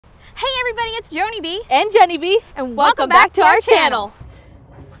Hey everybody, it's Joni B. And Jenny B. And welcome back to our channel.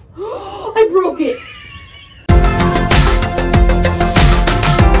 I broke it.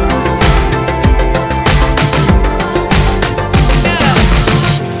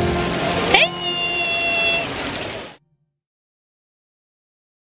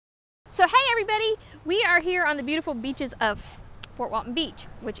 So hey everybody, we are here on the beautiful beaches of Fort Walton Beach,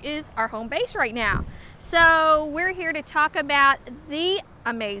 which is our home base right now. So we're here to talk about the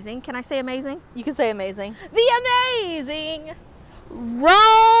amazing, can I say amazing? You can say amazing. The amazing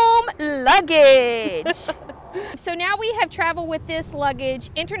ROAM Luggage. So now we have traveled with this luggage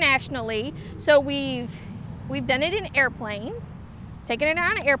internationally. So we've done it in airplane, taken it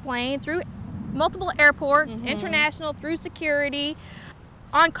on an airplane through multiple airports, international, through security,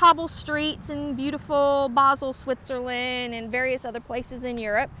 on cobble streets in beautiful Basel, Switzerland, and various other places in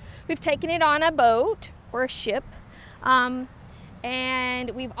Europe. We've taken it on a boat or a ship. And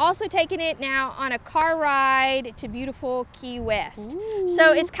we've also taken it now on a car ride to beautiful Key West. Ooh.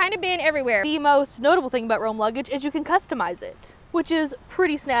 So it's kind of been everywhere. The most notable thing about ROAM Luggage is you can customize it, which is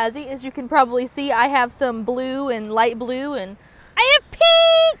pretty snazzy. As you can probably see, I have some blue and light blue, and I have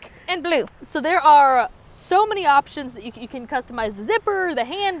pink and blue. So there are so many options that you can customize the zipper, the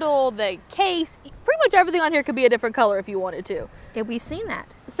handle, the case. Pretty much everything on here could be a different color if you wanted to. Yeah, we've seen that.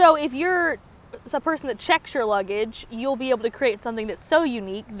 So if you're a person that checks your luggage, you'll be able to create something that's so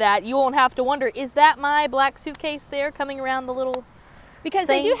unique that you won't have to wonder, is that my black suitcase there coming around the little Because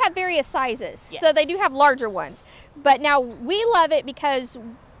thing? they do have various sizes. Yes. So they do have larger ones. But now we love it because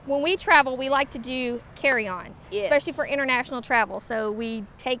when we travel, we like to do carry-on, yes, especially for international travel. So we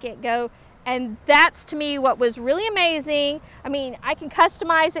take it, go. And that's, to me, what was really amazing. I mean, I can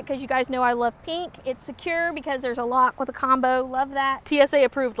customize it because you guys know I love pink. It's secure because there's a lock with a combo. Love that. TSA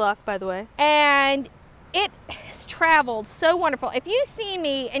approved lock, by the way. And it has traveled so wonderful. If you've seen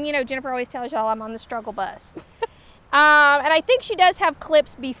me, and you know, Jennifer always tells y'all I'm on the struggle bus. And I think she does have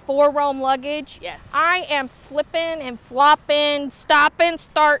clips before ROAM Luggage. Yes. I am flipping and flopping, stopping,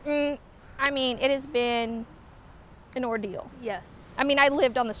 starting. I mean, it has been an ordeal. Yes. I mean, I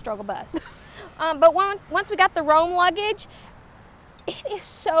lived on the struggle bus. But once we got the ROAM Luggage, it is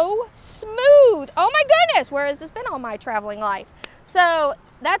so smooth. Oh my goodness, where has this been all my traveling life? So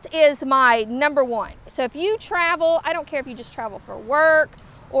that is my number one. So if you travel, I don't care if you just travel for work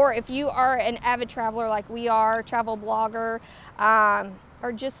or if you are an avid traveler like we are, travel blogger,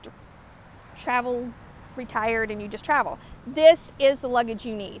 or just travel retired and you just travel. This is the luggage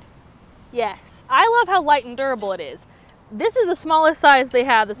you need. Yes. I love how light and durable it is. This is the smallest size they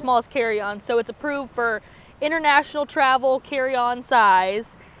have, the smallest carry-on, so it's approved for international travel carry-on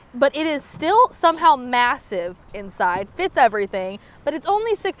size, but it is still somehow massive inside, fits everything, but it's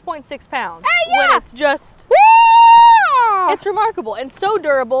only 6.6 pounds. Yeah. When it's just, it's remarkable and so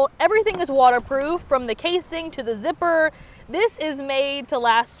durable. Everything is waterproof from the casing to the zipper. This is made to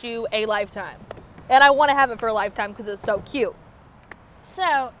last you a lifetime, and I want to have it for a lifetime because it's so cute.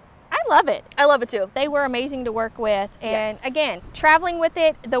 So I love it. I love it too. They were amazing to work with. And yes, again, traveling with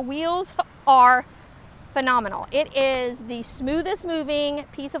it, the wheels are phenomenal. It is the smoothest moving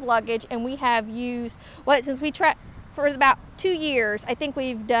piece of luggage, and we have used, since we for about 2 years, I think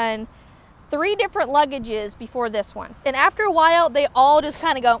we've done 3 different luggages before this one. And after a while, they all just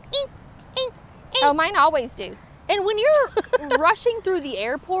kind of go, eek, eek, eek. Oh, mine always do. And when you're rushing through the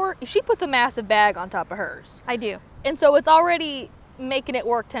airport, she puts a massive bag on top of hers. I do. And so it's already making it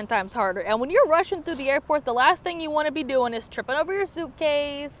work 10 times harder. And when you're rushing through the airport, the last thing you want to be doing is tripping over your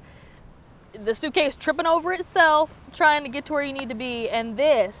suitcase, the suitcase tripping over itself, trying to get to where you need to be. And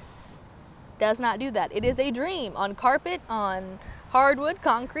this does not do that. It is a dream on carpet, on hardwood,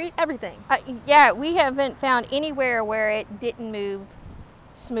 concrete, everything. Yeah, we haven't found anywhere where it didn't move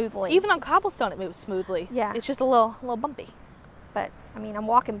smoothly. Even on cobblestone, it moves smoothly. Yeah. It's just a little bumpy. But I mean, I'm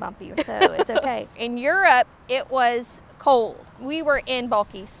walking bumpy, so it's okay. In Europe, it was cold. We were in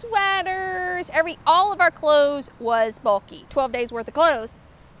bulky sweaters. All of our clothes was bulky. 12 days worth of clothes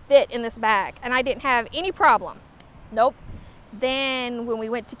fit in this bag, and I didn't have any problem. Nope. Then when we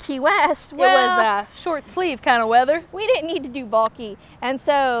went to Key West, it was short sleeve kind of weather. We didn't need to do bulky, and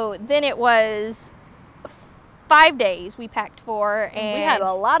so then it was 5 days we packed for, and we had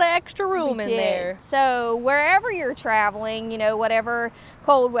a lot of extra room in there. So wherever you're traveling, you know, whatever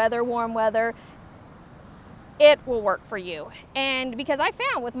cold weather, warm weather, it will work for you. And because I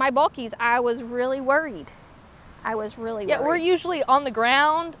found with my bulkies, I was really worried. Yeah, we're usually on the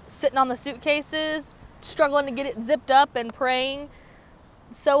ground, sitting on the suitcases, struggling to get it zipped up and praying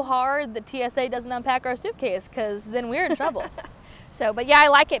so hard that TSA doesn't unpack our suitcase, because then we're in trouble. So, but yeah, I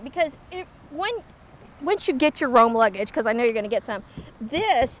like it because once you get your ROAM luggage, because I know you're going to get some,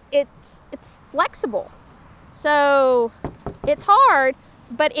 it's flexible. So it's hard,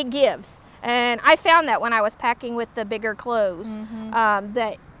 but it gives. And I found that when I was packing with the bigger clothes,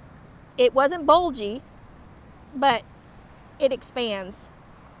 that it wasn't bulgy, but it expands.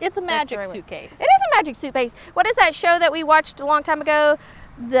 It's a magic suitcase. It is a magic suitcase. What is that show that we watched a long time ago?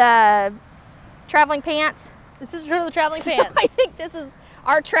 The Traveling Pants? This is the Traveling Pants. I think this is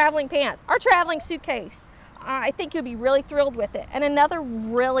our traveling pants, our traveling suitcase. I think you'll be really thrilled with it. And another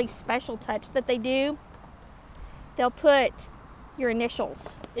really special touch that they do, they'll put your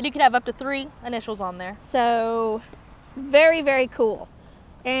initials. And you can have up to 3 initials on there. So very, very cool.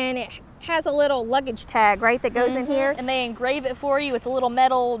 And it has a little luggage tag, right, that goes in here. And they engrave it for you. It's a little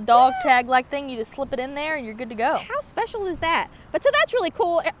metal dog tag like thing. You just slip it in there and you're good to go. How special is that? But so that's really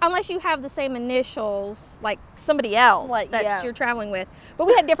cool, unless you have the same initials like somebody else you're traveling with. But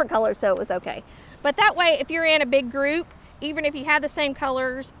we had different colors, so it was okay. But that way, if you're in a big group, even if you had the same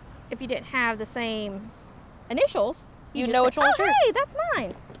colors, if you didn't have the same initials, you know which one to choose. Hey, that's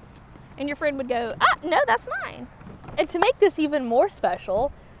mine. And your friend would go, no, that's mine. And to make this even more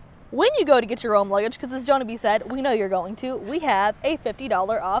special, when you go to get your ROAM luggage, because as Jonaby said, we know you're going to, we have a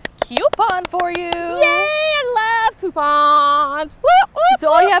 $50 off coupon for you. Yay, I love coupons. Woo, woo, so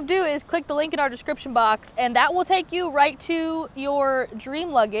all you have to do is click the link in our description box, and that will take you right to your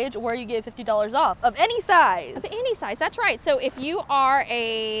dream luggage where you get $50 off of any size. Of any size, that's right. So if you are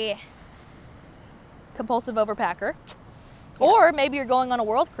a compulsive overpacker, or maybe you're going on a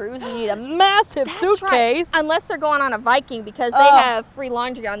world cruise and you need a massive suitcase. Right. Unless they're going on a Viking, because they have free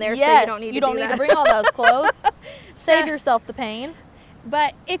laundry on there, so you don't need to bring all those clothes. Save yourself the pain.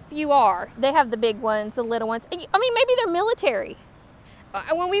 But if you are, they have the big ones, the little ones. I mean, maybe they're military.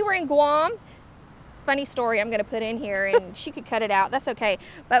 When we were in Guam, funny story I'm going to put in here, and she could cut it out. That's okay.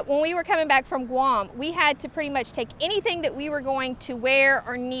 But when we were coming back from Guam, we had to pretty much take anything that we were going to wear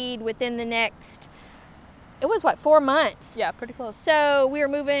or need within the next, it was what, 4 months? Yeah, pretty close. So we were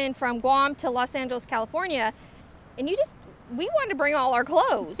moving from Guam to Los Angeles, California, and we wanted to bring all our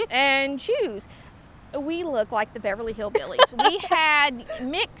clothes and shoes. We looked like the Beverly Hillbillies. We had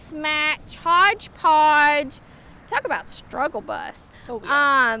mix, match, hodgepodge. Talk about struggle bus. Oh,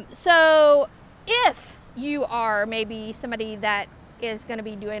 yeah. So if you are maybe somebody that is going to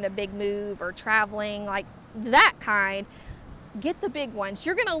be doing a big move or traveling like that kind, get the big ones.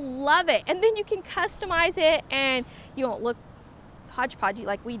 You're gonna love it, and then you can customize it, and you won't look hodgepodgey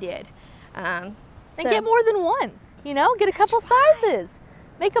like we did. And get more than one. You know, get a couple sizes,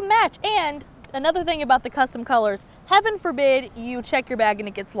 make them match. And another thing about the custom colors: heaven forbid you check your bag and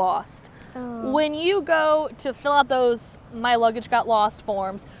it gets lost. When you go to fill out those "my luggage got lost"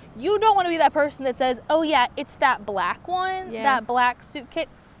 forms, you don't want to be that person that says, "Oh yeah, it's that black one, that black suitcase,"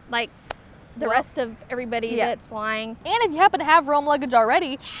 like the rest of everybody that's flying. And if you happen to have ROAM luggage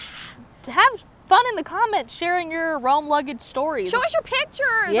already, to have fun in the comments sharing your ROAM luggage stories. Show us your pictures.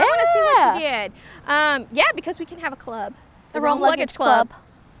 I want to see what you did. Yeah, because we can have a club. The ROAM Luggage Club.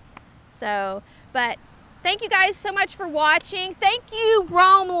 So, but thank you guys so much for watching. Thank you,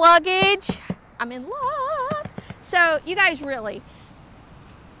 ROAM Luggage. I'm in love. So you guys really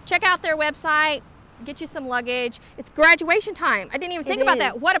check out their website. Get you some luggage. It's graduation time. I didn't even think about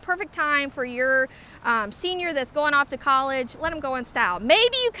that. What a perfect time for your senior that's going off to college. Let them go in style.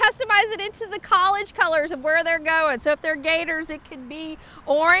 Maybe you customize it into the college colors of where they're going. So if they're Gators, it could be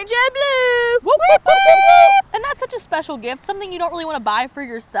orange and blue. Whoop, whoop, whoop. And that's such a special gift. Something you don't really want to buy for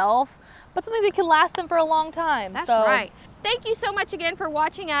yourself, but something that can last them for a long time. That's right. Thank you so much again for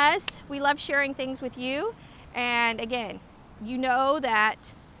watching us. We love sharing things with you. And again, you know that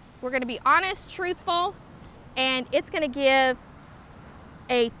we're going to be honest, truthful, and it's going to give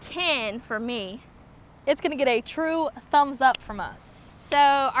a 10 for me. It's going to get a true thumbs up from us. So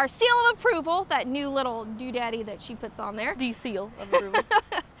our seal of approval, that new little doodaddy that she puts on there. The seal of approval.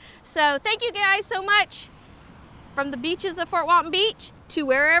 So thank you guys so much. From the beaches of Fort Walton Beach to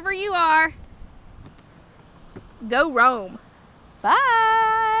wherever you are, go roam.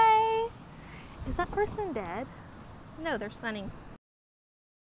 Bye. Is that person dead? No, they're sunning.